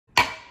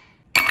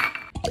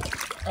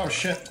Oh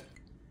shit.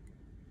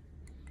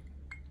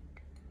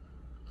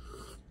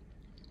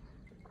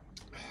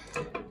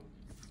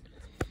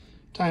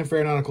 Time for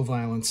aeronautical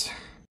violence.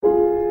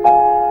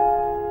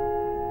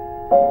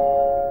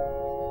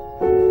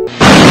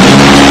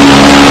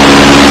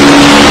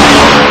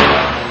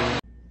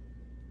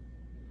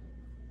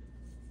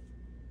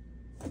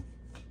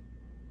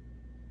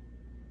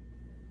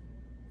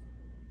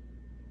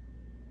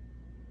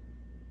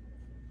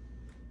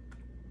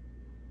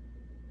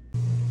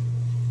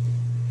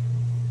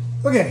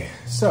 Okay,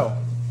 so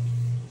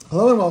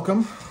hello and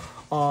welcome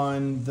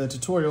on the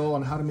tutorial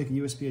on how to make a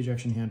USB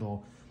ejection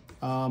handle.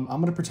 I'm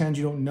gonna pretend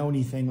you don't know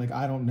anything, like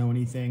I don't know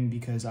anything,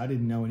 because I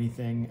didn't know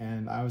anything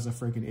and I was a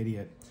freaking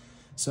idiot.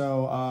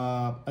 So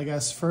I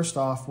guess first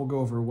off, we'll go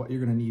over what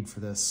you're gonna need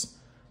for this.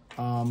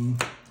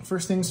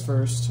 First things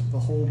first, the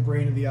whole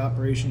brain of the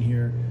operation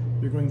here,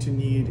 you're going to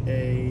need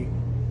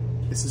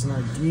this is an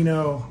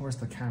Arduino, where's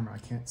the camera?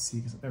 I can't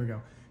see, there we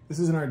go. This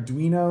is an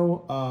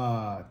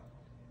Arduino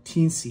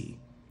Teensy,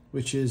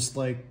 which is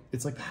like,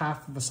 it's like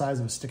half the size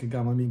of a stick of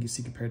gum. Let me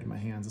see compared to my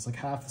hands. It's like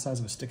half the size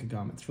of a stick of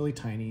gum. It's really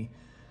tiny.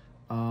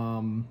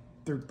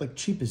 They're like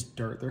cheap as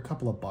dirt. They're a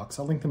couple of bucks.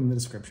 I'll link them in the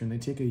description. They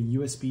take a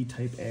USB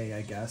type A,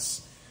 I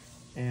guess.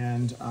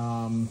 And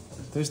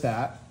there's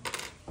that.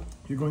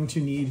 You're going to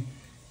need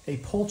a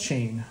pull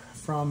chain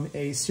from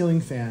a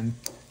ceiling fan.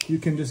 You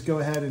can just go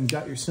ahead and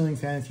gut your ceiling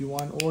fan if you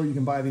want, or you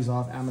can buy these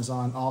off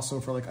Amazon also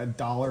for like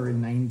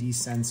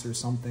 $1.90 or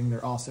something.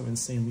 They're also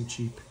insanely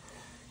cheap.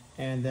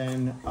 And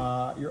then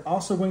you're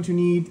also going to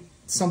need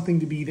something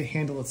to be the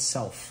handle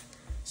itself.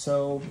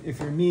 So if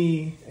you're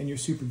me and you're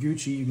super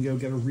Gucci, you can go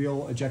get a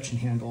real ejection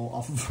handle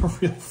off of a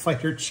real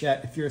fighter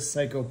jet if you're a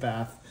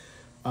psychopath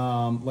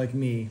like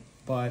me.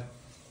 But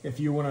if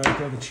you want to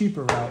go the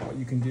cheaper route, what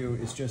you can do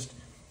is just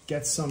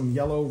get some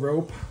yellow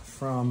rope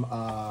from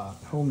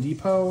Home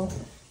Depot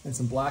and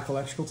some black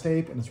electrical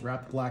tape, and just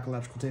wrap black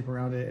electrical tape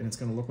around it, and it's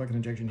going to look like an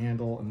ejection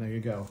handle, and there you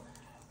go.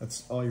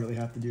 That's all you really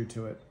have to do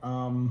to it.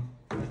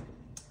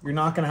 You're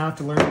not going to have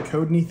to learn to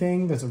code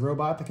anything. There's a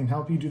robot that can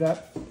help you do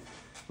that.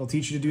 They'll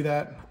teach you to do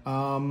that.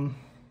 You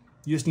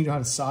just need to know how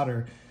to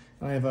solder.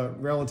 And I have a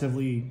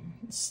relatively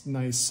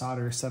nice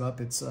solder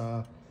setup. It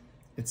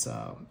was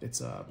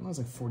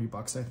like 40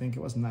 bucks, I think.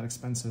 It wasn't that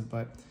expensive,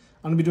 but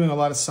I'm gonna be doing a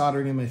lot of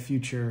soldering in my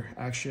future.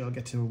 Actually, I'll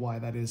get to why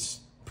that is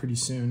pretty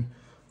soon.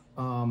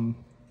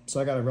 So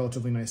I got a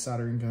relatively nice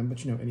soldering gun,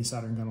 but you know, any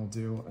soldering gun will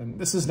do. And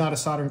this is not a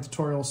soldering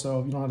tutorial, so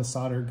if you don't know how to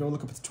solder, go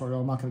look up a tutorial.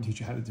 I'm not gonna teach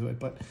you how to do it,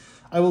 but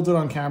I will do it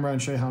on camera and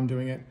show you how I'm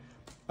doing it.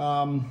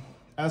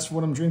 As for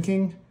what I'm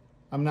drinking,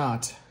 I'm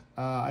not.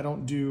 I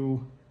don't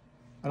do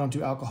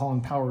alcohol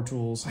and power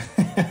tools.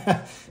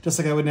 Just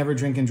like I would never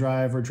drink and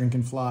drive or drink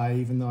and fly,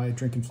 even though I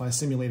drink and fly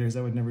simulators,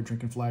 I would never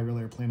drink and fly a real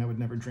airplane. I would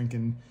never drink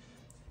and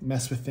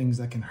mess with things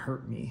that can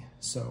hurt me.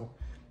 So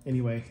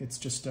anyway, it's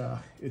just,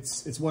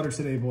 it's water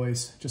today,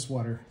 boys, just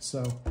water.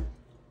 So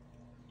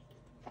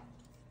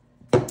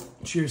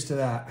cheers to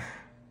that.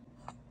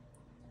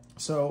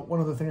 So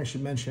one other thing I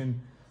should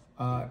mention,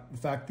 in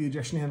fact, the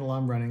ejection handle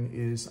I'm running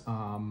is,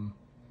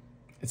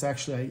 it's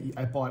actually,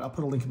 I'll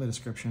put a link in the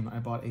description. I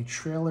bought a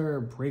trailer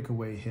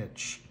breakaway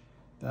hitch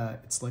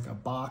that it's like a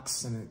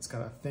box and it's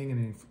got a thing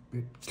and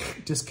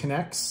it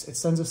disconnects, it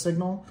sends a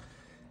signal.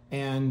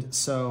 And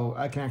so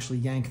I can actually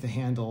yank the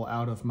handle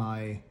out of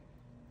my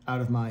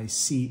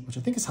seat, which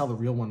I think is how the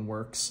real one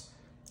works.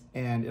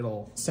 And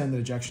it'll send the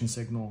ejection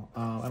signal.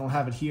 I don't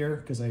have it here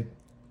because I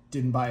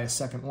didn't buy a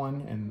second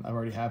one and I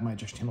already have my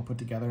ejection handle put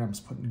together. I'm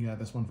just putting together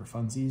this one for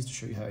funsies to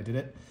show you how I did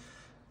it.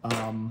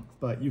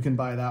 But you can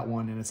buy that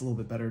one and it's a little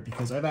bit better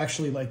because I've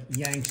actually like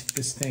yanked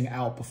this thing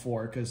out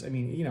before, because I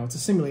mean, you know, it's a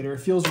simulator, it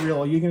feels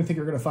real. You're gonna think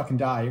you're gonna fucking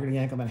die. You're gonna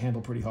yank on that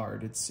handle pretty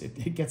hard.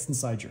 It gets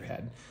inside your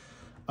head.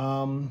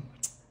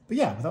 But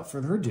yeah, without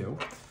further ado,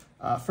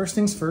 first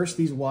things first,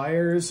 these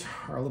wires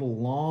are a little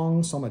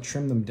long, so I'm gonna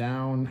trim them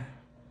down.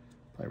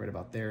 Probably right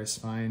about there is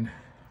fine.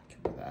 Get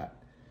rid of that.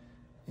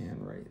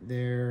 And right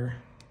there.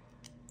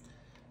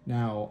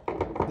 Now,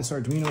 this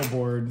Arduino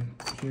board,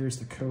 here's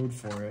the code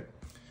for it.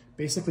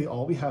 Basically,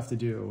 all we have to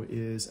do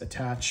is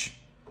attach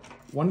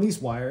one of these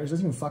wires.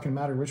 Doesn't even fucking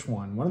matter which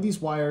one. One of these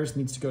wires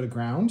needs to go to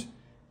ground,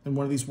 and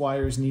one of these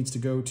wires needs to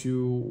go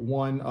to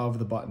one of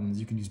the buttons.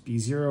 You can use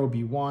B0,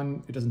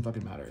 B1, it doesn't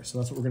fucking matter. So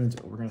that's what we're gonna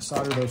do. We're gonna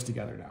solder those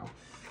together now.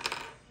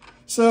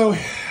 So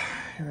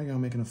here I go,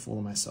 making a fool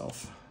of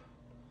myself.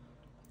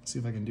 Let's see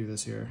if I can do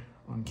this here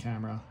on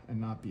camera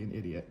and not be an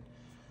idiot.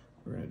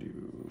 We're gonna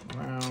do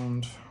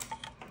ground.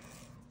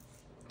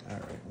 All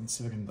right, let's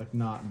see if I can like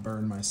not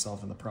burn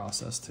myself in the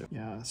process too.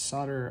 Yeah,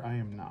 solder, I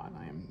am not.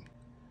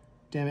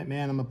 Damn it,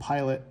 man, I'm a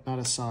pilot, not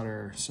a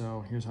solderer.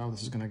 So here's how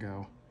this is gonna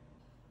go.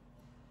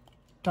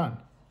 Done.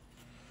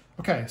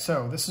 Okay,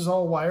 so this is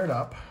all wired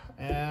up,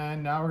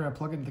 and now we're gonna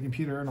plug it into the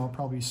computer, and I'll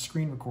probably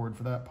screen record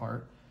for that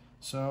part.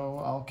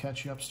 So I'll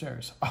catch you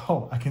upstairs.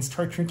 Oh, I can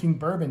start drinking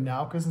bourbon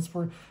now because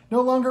we're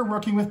no longer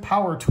working with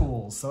power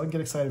tools, so I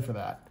get excited for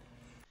that.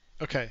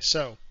 Okay,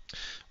 so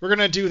we're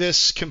gonna do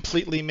this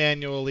completely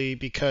manually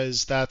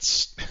because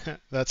that's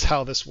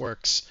how this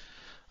works.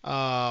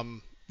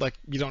 like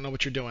you don't know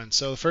what you're doing.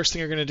 So the first thing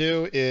you're going to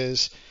do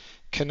is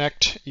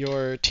connect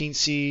your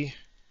Teensy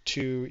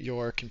to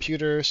your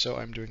computer. So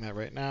I'm doing that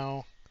right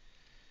now.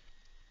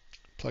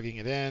 Plugging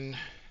it in.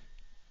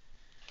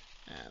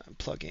 And I'm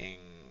plugging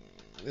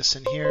this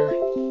in here.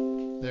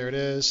 There it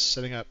is.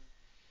 Setting up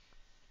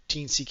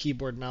Teensy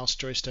keyboard, mouse,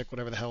 joystick,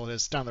 whatever the hell it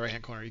is. It's down in the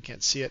right-hand corner. You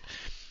can't see it.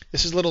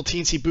 This is a little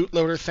Teensy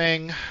bootloader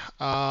thing.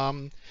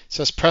 It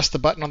says press the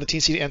button on the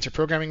Teensy to enter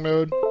programming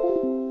mode.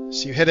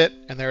 So you hit it,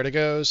 and there it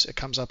goes. It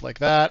comes up like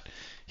that.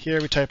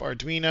 Here we type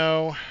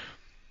Arduino.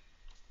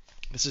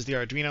 This is the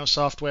Arduino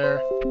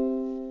software.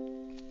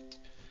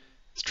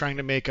 It's trying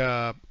to make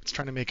a.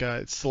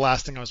 It's the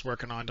last thing I was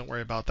working on. Don't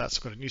worry about that.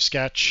 So go to New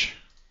Sketch.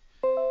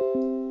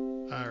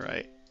 All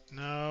right.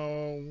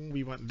 No,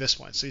 we want this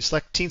one. So you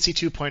select Teensy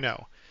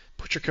 2.0.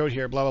 Put your code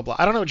here. Blah blah blah.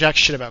 I don't know jack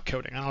shit about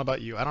coding. I don't know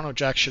about you. I don't know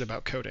jack shit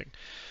about coding.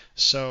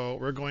 So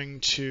we're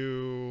going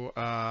to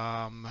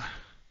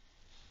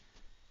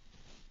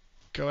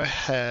go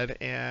ahead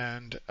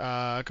and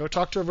go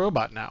talk to a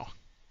robot now.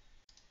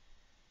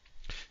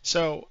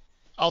 So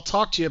I'll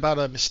talk to you about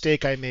a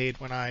mistake I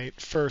made when I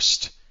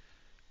first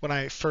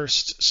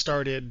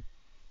started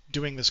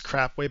doing this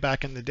crap way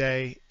back in the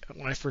day.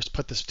 When I first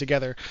put this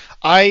together,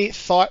 I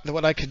thought that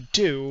what I could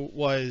do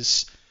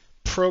was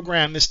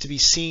program this to be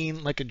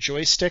seen like a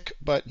joystick,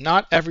 but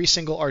not every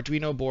single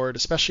Arduino board,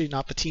 especially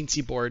not the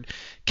Teensy board,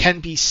 can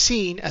be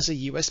seen as a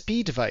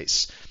USB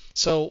device.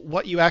 So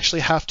what you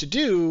actually have to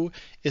do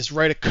is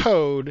write a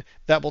code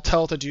that will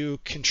tell it to do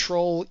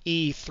Control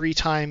E 3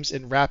 times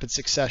in rapid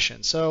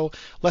succession. So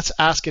let's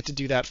ask it to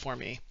do that for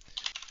me.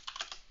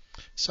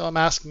 So I'm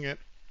asking it,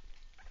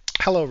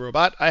 hello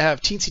robot, I have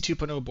Teensy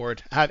 2.0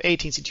 board. I have a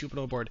Teensy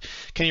 2.0 board.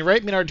 Can you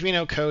write me an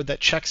Arduino code that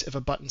checks if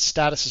a button's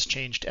status is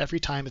changed every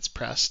time it's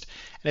pressed?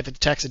 And if it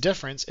detects a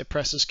difference, it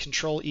presses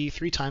Control E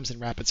 3 times in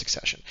rapid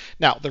succession.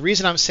 Now, the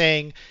reason I'm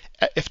saying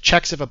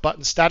checks if a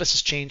button's status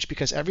is changed,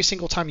 because every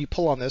single time you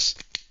pull on this,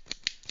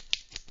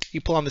 you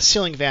pull on the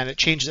ceiling fan, it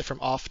changes it from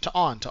off to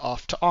on, to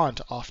off to on,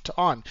 to off to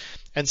on.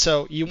 And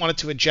so you want it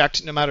to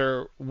eject no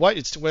matter what,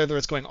 whether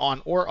it's going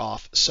on or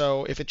off.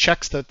 So if it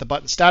checks that the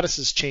button status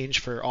is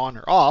changed for on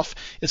or off,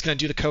 it's going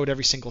to do the code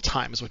every single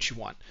time is what you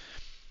want.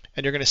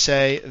 And you're going to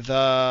say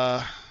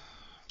the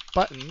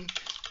button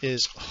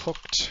is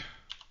hooked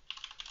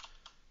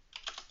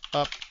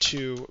up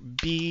to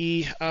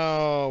B,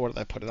 oh, what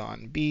did I put it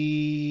on?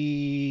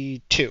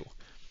 B2.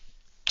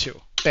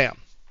 2. Bam.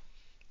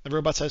 The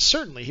robot says,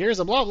 certainly, here's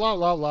a blah, blah,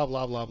 blah, blah,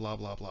 blah, blah, blah,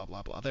 blah, blah,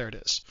 blah, blah. There it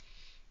is.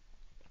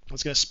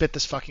 It's going to spit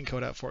this fucking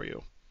code out for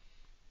you.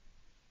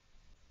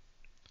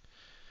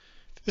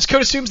 This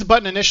code assumes the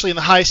button initially in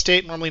the high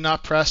state, normally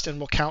not pressed, and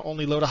will count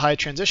only low to high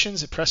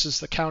transitions. It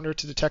presses the counter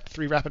to detect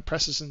 3 rapid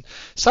presses and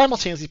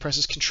simultaneously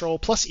presses Control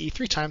plus E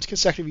 3 times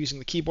consecutively using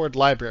the keyboard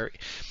library.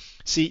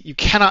 See, you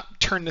cannot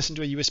turn this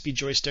into a USB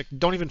joystick.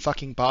 Don't even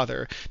fucking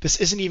bother.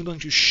 This isn't even going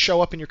to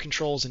show up in your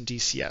controls in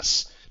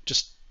DCS.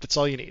 Just, that's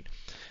all you need.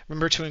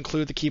 Remember to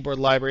include the keyboard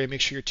library.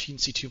 Make sure your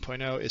Teensy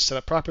 2.0 is set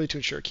up properly to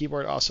ensure a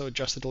keyboard. Also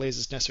adjust the delays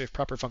as necessary for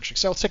proper functioning.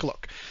 So let's take a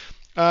look.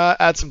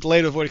 Add some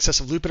delay to avoid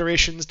excessive loop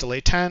iterations.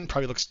 Delay 10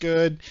 probably looks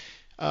good.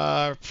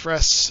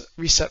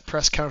 Reset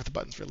press counter if the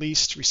button's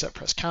released. Reset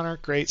press counter.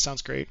 Great,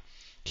 sounds great.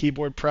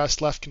 Keyboard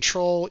press left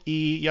Control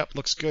E. Yep,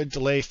 looks good.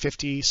 Delay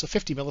 50, so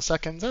 50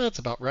 milliseconds. That's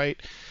about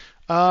right.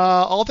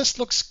 All this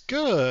looks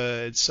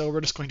good. So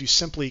we're just going to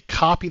simply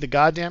copy the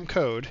goddamn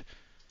code.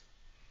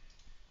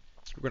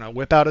 We're going to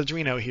whip out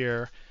Arduino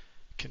here,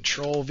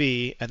 Control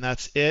V, and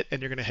that's it,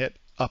 and you're going to hit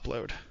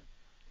upload.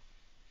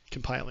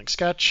 Compiling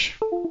sketch.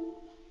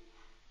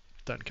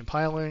 Done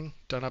compiling,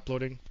 done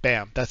uploading.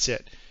 Bam, that's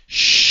it.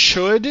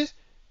 Should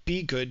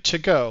be good to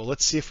go.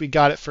 Let's see if we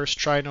got it first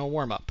try, no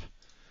warm-up.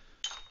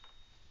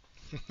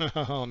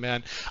 Oh,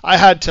 man. I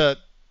had to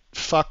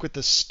fuck with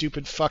this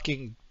stupid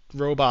fucking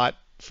robot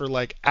for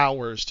like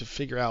hours to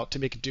figure out, to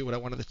make it do what I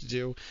wanted it to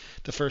do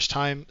the first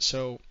time.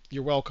 So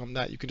you're welcome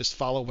that you can just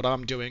follow what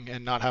I'm doing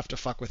and not have to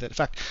fuck with it. In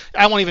fact,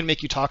 I won't even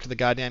make you talk to the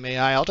goddamn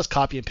AI. I'll just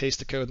copy and paste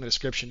the code in the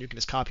description. You can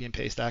just copy and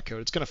paste that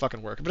code. It's going to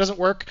fucking work. If it doesn't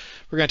work,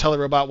 we're going to tell the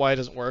robot why it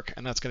doesn't work,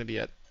 and that's going to be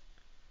it.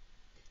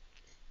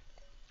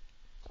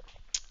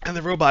 And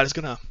the robot is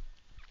going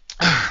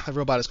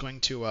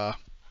to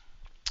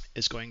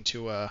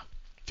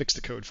fix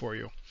the code for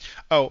you.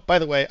 Oh, by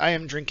the way, I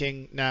am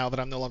drinking, now that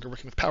I'm no longer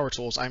working with power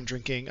tools, I'm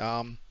drinking,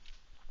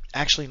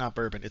 actually not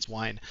bourbon, it's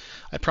wine.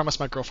 I promised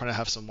my girlfriend I'd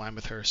have some wine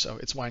with her, so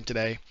it's wine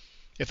today.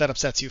 If that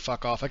upsets you,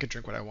 fuck off. I can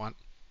drink what I want.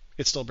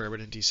 It's still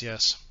bourbon in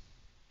DCS.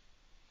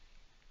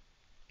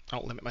 I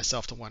don't limit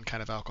myself to one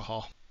kind of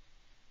alcohol.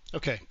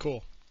 Okay,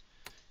 cool.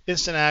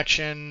 Instant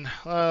action.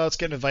 Let's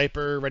get into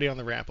Viper, ready on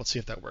the ramp. Let's see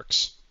if that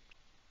works.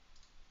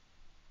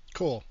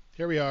 Cool.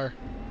 Here we are.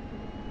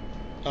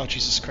 Oh,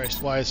 Jesus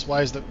Christ. Why is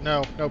the...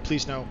 No,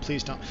 please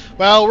don't.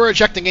 Well, we're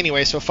ejecting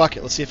anyway, so fuck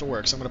it. Let's see if it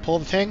works. I'm going to pull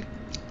the thing.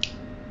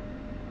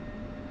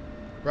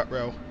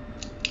 Ruh-roh.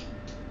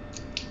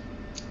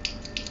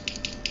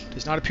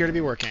 Does not appear to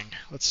be working.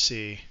 Let's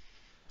see.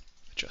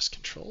 Adjust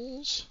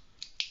controls.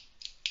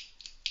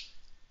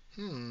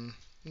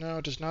 No,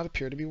 it does not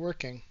appear to be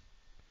working.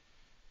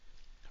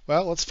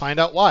 Well, let's find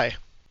out why.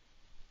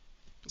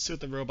 Let's see what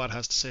the robot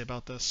has to say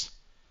about this.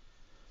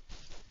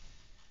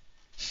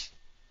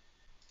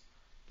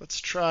 Let's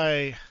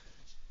try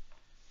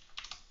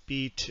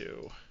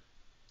B2.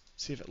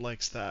 See if it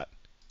likes that.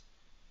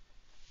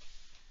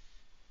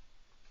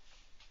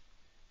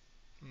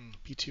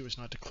 B2 is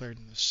not declared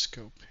in the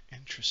scope.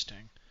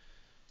 Interesting.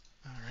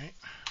 All right.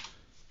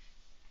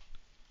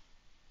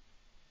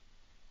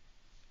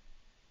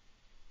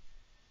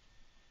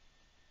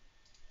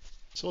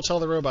 So we'll tell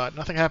the robot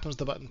nothing happens.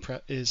 The button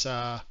is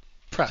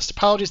pressed.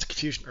 Apologies for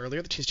confusion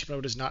earlier. The TC2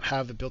 mode does not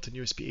have the built-in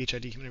USB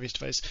HID human interface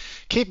device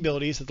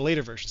capabilities of the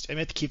later versions. To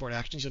emit the keyboard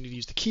actions, you'll need to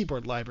use the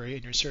keyboard library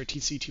in your Sura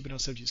TC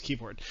 2.0 use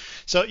keyboard.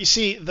 So you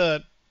see,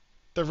 the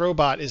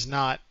robot is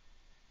not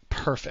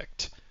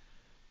perfect.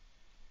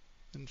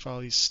 And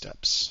follow these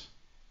steps.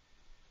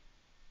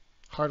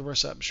 Hardware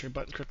setup, ensure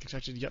button correctly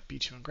connected. Yep,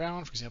 B2 on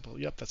ground, for example.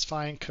 Yep, that's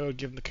fine. Code,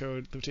 given the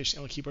code limitation,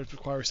 only keyboard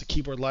requires the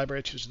keyboard library,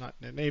 which does not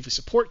natively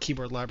support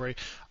keyboard library.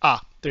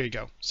 Ah, there you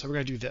go. So we're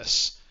going to do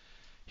this.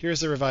 Here's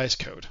the revised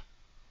code.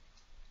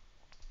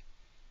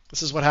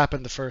 This is what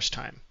happened the first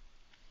time.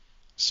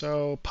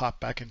 So pop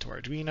back into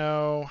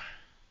Arduino,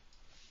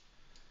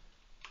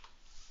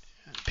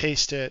 and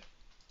paste it,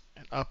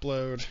 and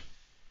upload.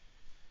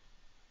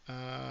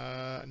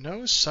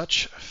 No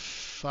such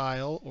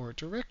file or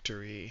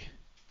directory.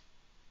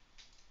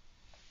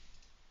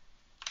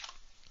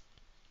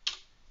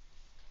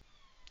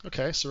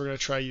 Okay, so we're going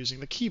to try using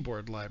the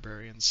keyboard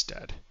library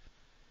instead.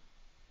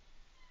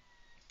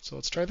 So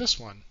let's try this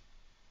one.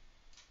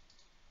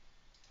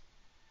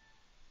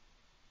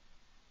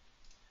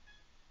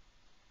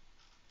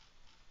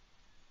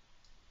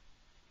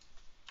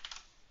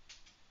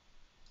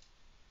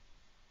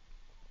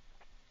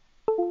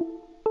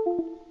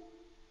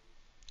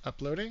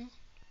 Uploading.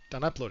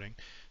 Done uploading.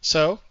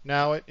 So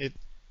now it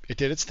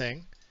did its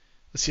thing.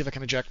 Let's see if I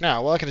can eject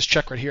now. Well, I can just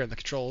check right here in the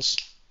controls.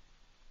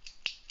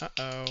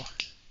 Uh-oh.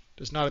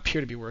 Does not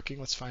appear to be working.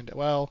 Let's find it.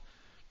 Well,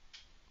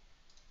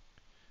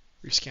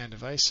 rescan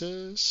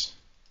devices.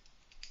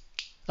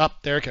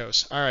 Up, there it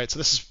goes. All right, so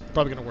this is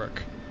probably going to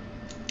work.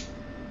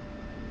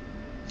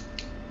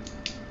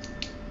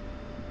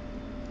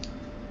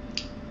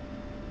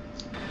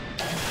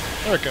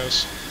 There it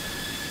goes.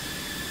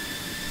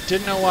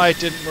 Didn't know why it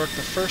didn't work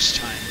the first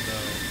time, though.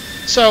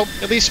 So,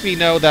 at least we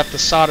know that the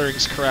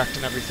soldering's correct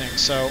and everything.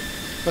 So,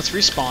 let's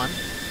respawn.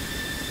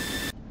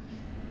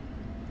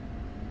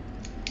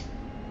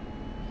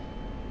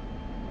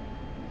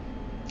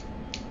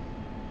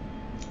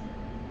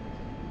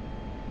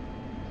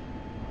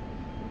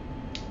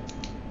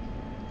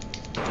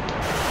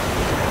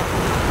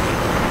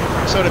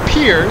 So it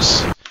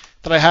appears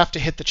that I have to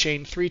hit the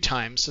chain 3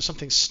 times, so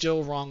something's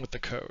still wrong with the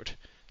code.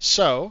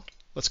 So,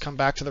 let's come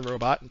back to the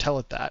robot and tell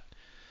it that.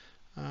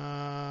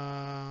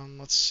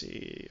 Let's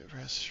see.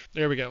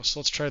 There we go. So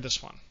let's try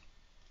this one.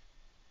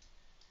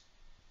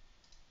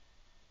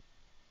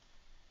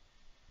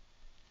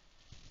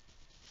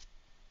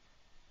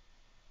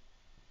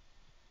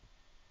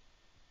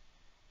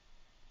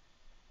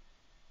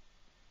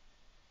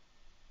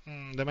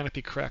 That might not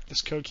be correct.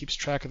 This code keeps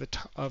track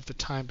of the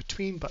time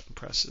between button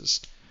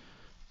presses.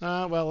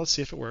 Well, let's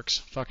see if it works.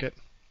 Fuck it.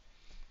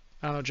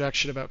 I don't know jack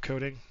shit about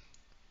coding.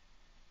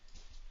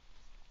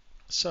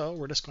 So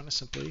we're just going to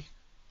simply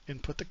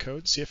input the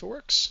code, see if it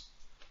works.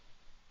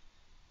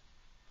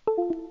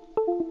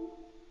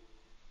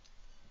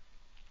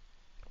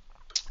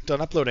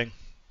 Done uploading.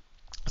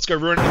 Let's go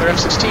ruin another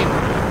F16.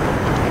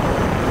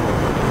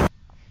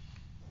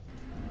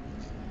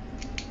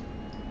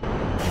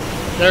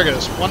 There it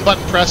goes. One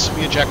button press,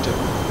 we ejected.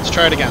 Let's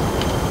try it again.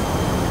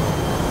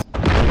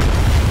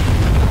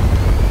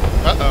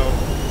 Uh-oh.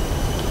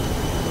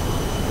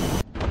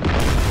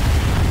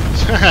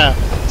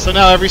 So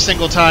now every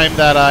single time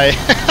that I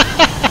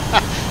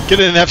get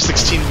in an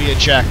F16, we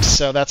eject.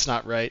 So that's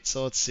not right.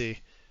 So let's see.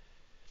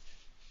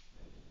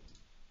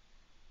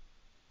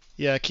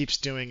 Yeah, it keeps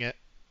doing it.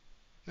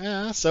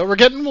 Yeah, so we're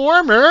getting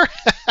warmer.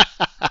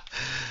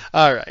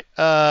 All right.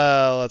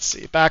 Let's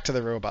see. Back to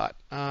the robot.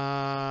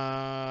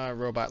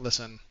 Robot,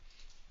 listen.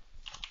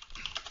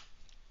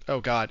 Oh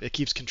God, it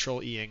keeps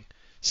Control-E-ing.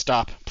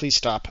 Stop. Please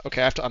stop.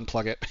 Okay, I have to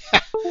unplug it.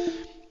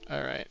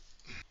 All right.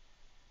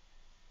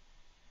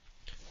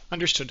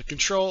 Understood.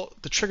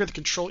 To trigger the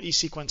Control-E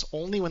sequence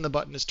only when the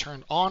button is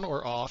turned on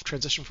or off.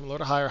 Transition from low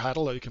to high or high to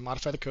low. You can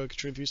modify the code,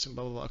 control views, and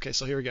blah, blah, blah. Okay,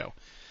 so here we go.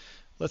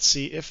 Let's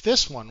see if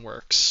this one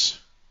works.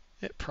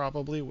 It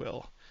probably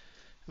will.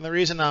 And the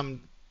reason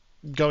I'm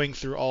going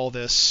through all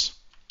this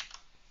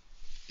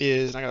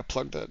is, I gotta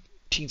plug the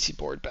teensy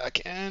board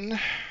back in. The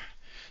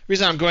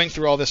reason I'm going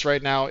through all this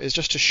right now is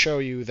just to show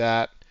you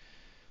that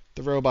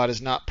the robot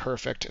is not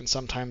perfect, and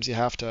sometimes you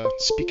have to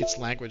speak its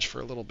language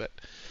for a little bit.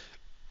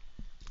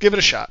 Give it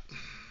a shot.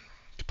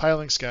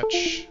 Compiling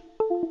sketch,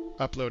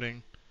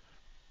 uploading,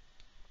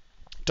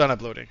 done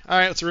uploading. All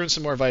right, let's ruin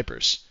some more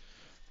Vipers.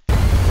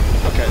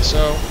 Okay,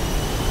 so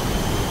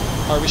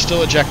are we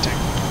still ejecting?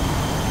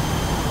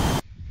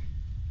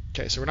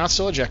 Okay, so we're not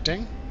still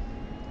ejecting.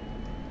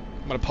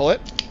 I'm going to pull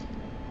it.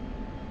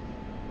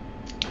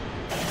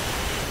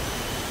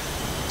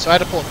 So I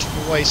had to pull it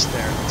twice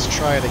there. Let's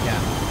try it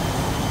again.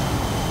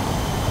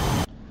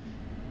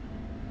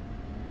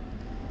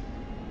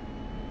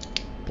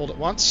 Pulled it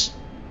once.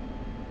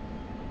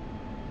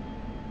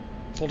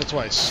 Pulled it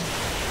twice.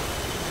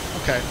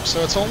 Okay,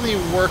 so it's only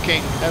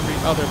working every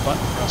other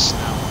button press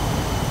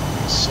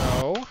now.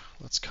 So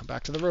let's come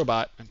back to the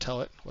robot and tell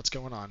it what's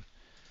going on.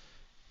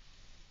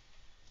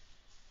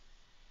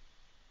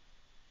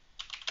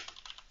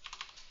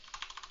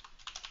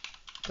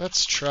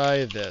 Let's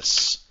try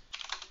this.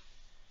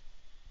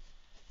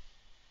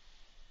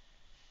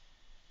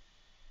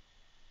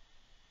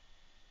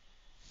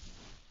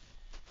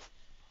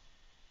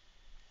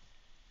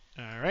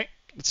 All right,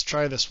 let's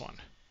try this one.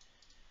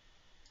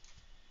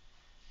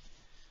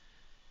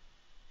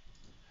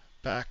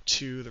 Back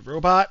to the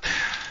robot.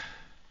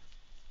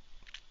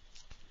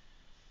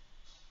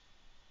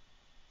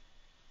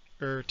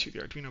 Or to the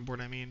Arduino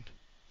board, I mean.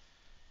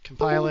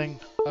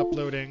 Compiling,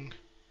 uploading,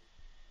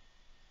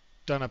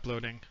 done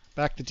uploading.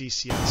 Back to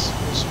DCS.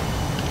 Here's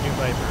new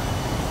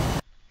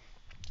Viper.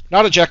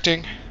 Not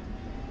ejecting.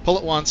 Pull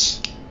it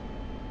once.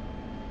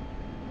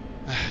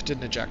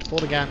 Didn't eject. Pull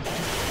it again.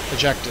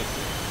 Ejected.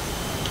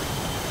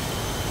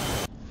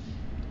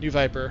 New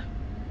Viper.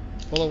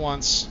 Pull it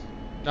once.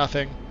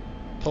 Nothing.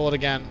 Pull it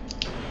again.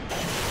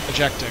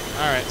 Ejecting.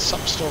 Alright,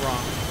 something's still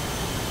wrong.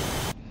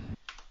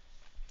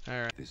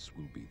 Alright. This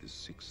will be the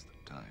 6th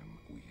time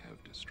we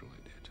have destroyed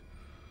it,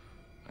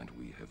 and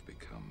we have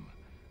become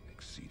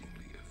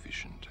exceedingly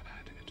efficient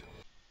at it.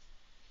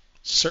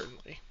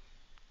 Certainly.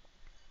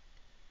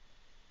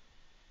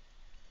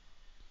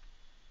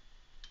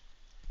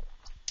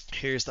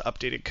 Here's the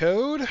updated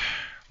code.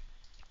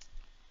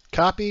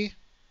 Copy.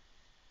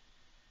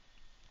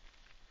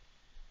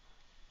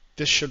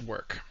 This should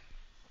work.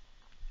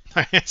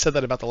 I said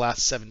that about the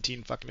last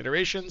 17 fucking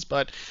iterations,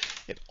 but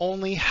it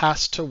only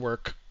has to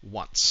work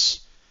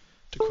once.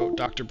 To quote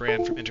Dr.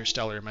 Brand from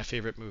Interstellar, my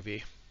favorite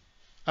movie.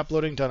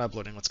 Uploading, done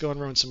uploading. Let's go and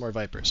ruin some more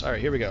Vipers.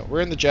 Alright, here we go. We're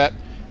in the jet.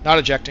 Not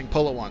ejecting.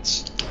 Pull it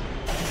once.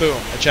 Boom.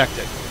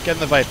 Ejected. Get in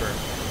the Viper.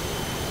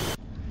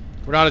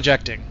 We're not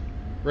ejecting.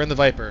 We're in the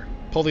Viper.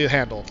 Pull the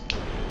handle.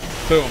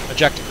 Boom.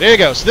 Ejected. There you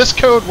go. So this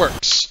code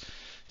works.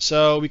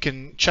 So we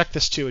can check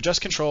this too. Adjust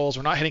controls.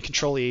 We're not hitting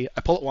Control E.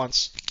 I pull it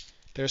once.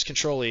 There's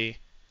Control E.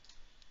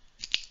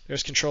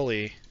 There's Control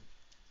E.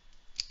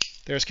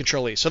 There's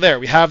Control E. So there,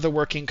 we have the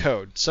working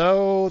code.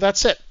 So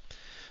that's it.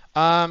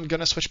 I'm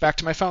going to switch back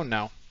to my phone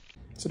now.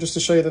 So just to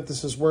show you that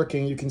this is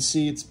working, you can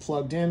see it's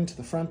plugged in to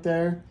the front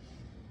there.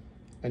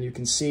 And you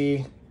can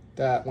see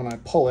that when I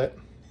pull it,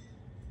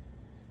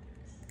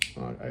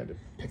 I had to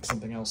pick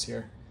something else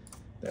here.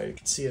 There, you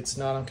can see it's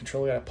not on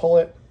Control E. I pull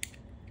it,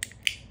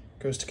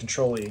 goes to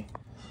Control E.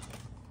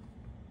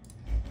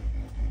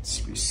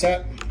 Let's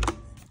reset.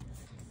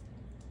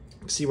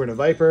 See we're in a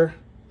Viper.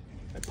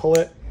 I pull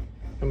it,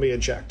 and we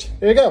eject.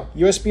 There you go,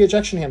 USB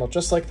ejection handle,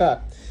 just like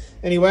that.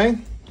 Anyway,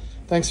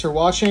 thanks for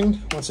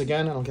watching. Once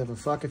again, I don't give a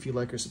fuck if you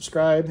like or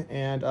subscribe.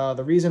 And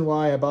the reason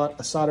why I bought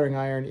a soldering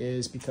iron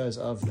is because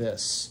of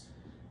this.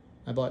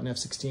 I bought an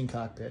F-16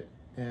 cockpit,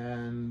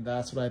 and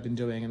that's what I've been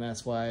doing, and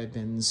that's why I've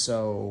been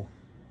so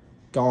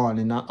gone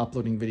and not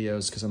uploading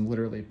videos, because I'm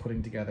literally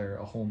putting together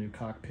a whole new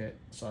cockpit.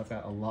 So I've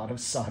got a lot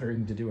of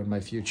soldering to do in my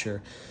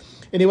future.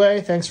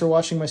 Anyway, thanks for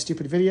watching my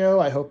stupid video.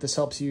 I hope this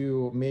helps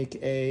you make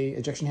a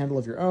ejection handle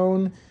of your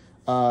own.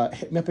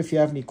 Hit me up if you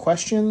have any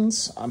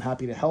questions. I'm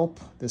happy to help.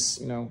 This,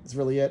 is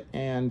really it.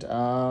 And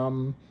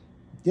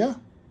yeah,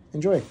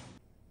 enjoy.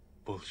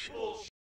 Bullshit.